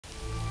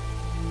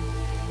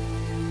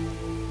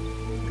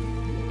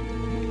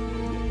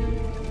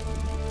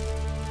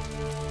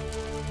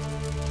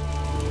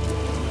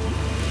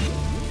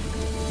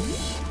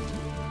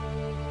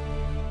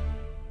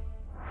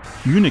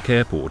Munich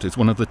Airport is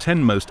one of the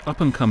 10 most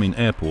up-and-coming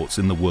airports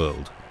in the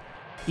world.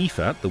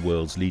 IFAT, the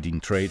world's leading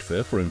trade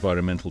fair for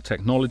environmental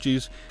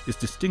technologies, is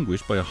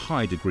distinguished by a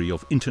high degree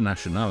of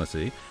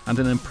internationality and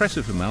an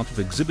impressive amount of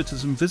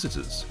exhibitors and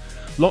visitors.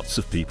 Lots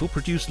of people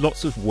produce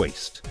lots of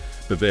waste.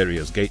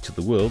 Bavaria's Gate to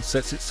the World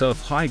sets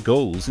itself high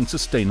goals in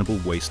sustainable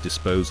waste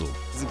disposal.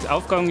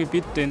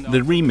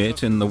 The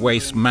remit in the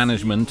waste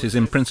management is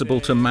in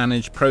principle to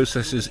manage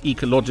processes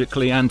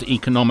ecologically and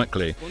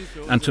economically,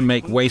 and to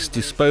make waste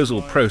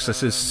disposal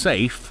processes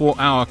safe for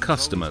our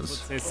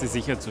customers.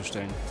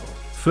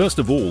 First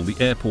of all,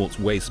 the airport's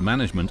waste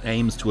management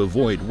aims to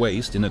avoid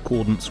waste in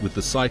accordance with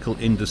the cycle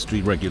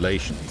industry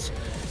regulations.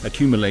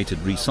 Accumulated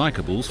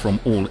recyclables from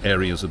all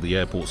areas of the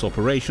airport's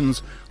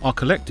operations are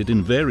collected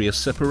in various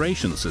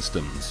separation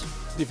systems.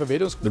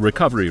 The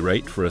recovery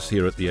rate for us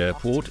here at the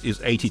airport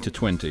is 80 to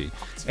 20.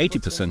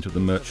 80% of the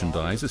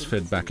merchandise is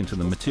fed back into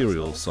the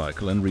materials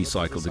cycle and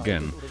recycled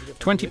again.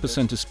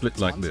 20% is split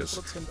like this.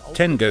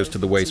 10 goes to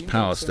the waste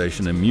power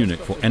station in Munich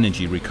for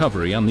energy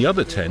recovery and the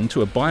other 10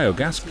 to a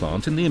biogas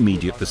plant in the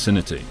immediate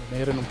vicinity.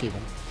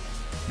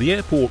 The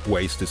airport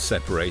waste is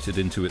separated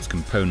into its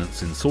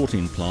components in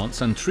sorting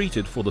plants and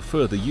treated for the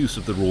further use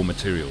of the raw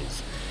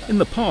materials. In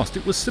the past,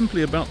 it was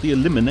simply about the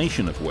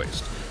elimination of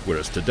waste,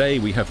 whereas today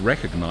we have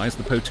recognized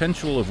the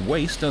potential of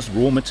waste as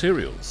raw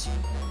materials.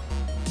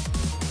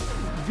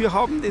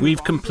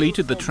 We've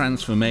completed the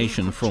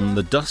transformation from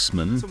the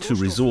dustman to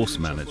resource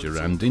manager,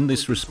 and in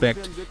this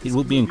respect it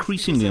will be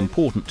increasingly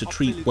important to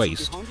treat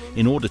waste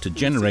in order to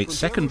generate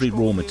secondary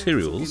raw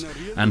materials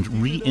and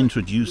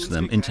reintroduce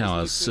them into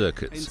our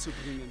circuits.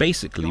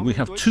 Basically, we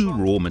have two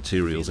raw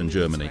materials in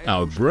Germany,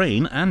 our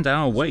brain and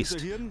our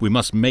waste. We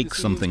must make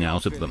something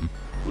out of them.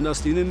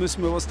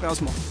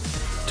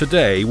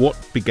 Today, what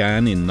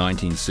began in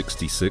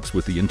 1966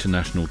 with the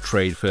International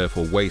Trade Fair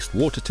for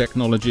Wastewater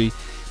Technology,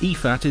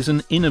 IFAT is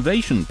an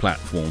innovation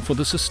platform for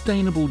the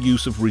sustainable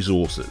use of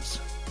resources.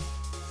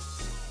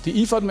 The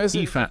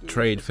IFAT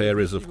Trade Fair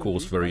is of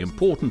course very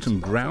important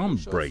and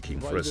groundbreaking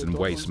for us in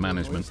waste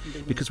management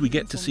because we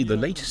get to see the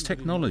latest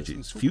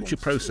technologies, future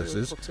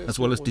processes, as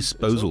well as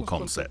disposal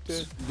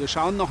concepts.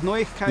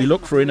 We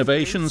look for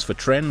innovations, for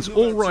trends,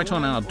 all right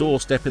on our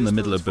doorstep in the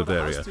middle of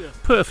Bavaria.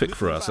 Perfect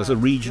for us as a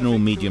regional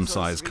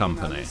medium-sized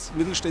company.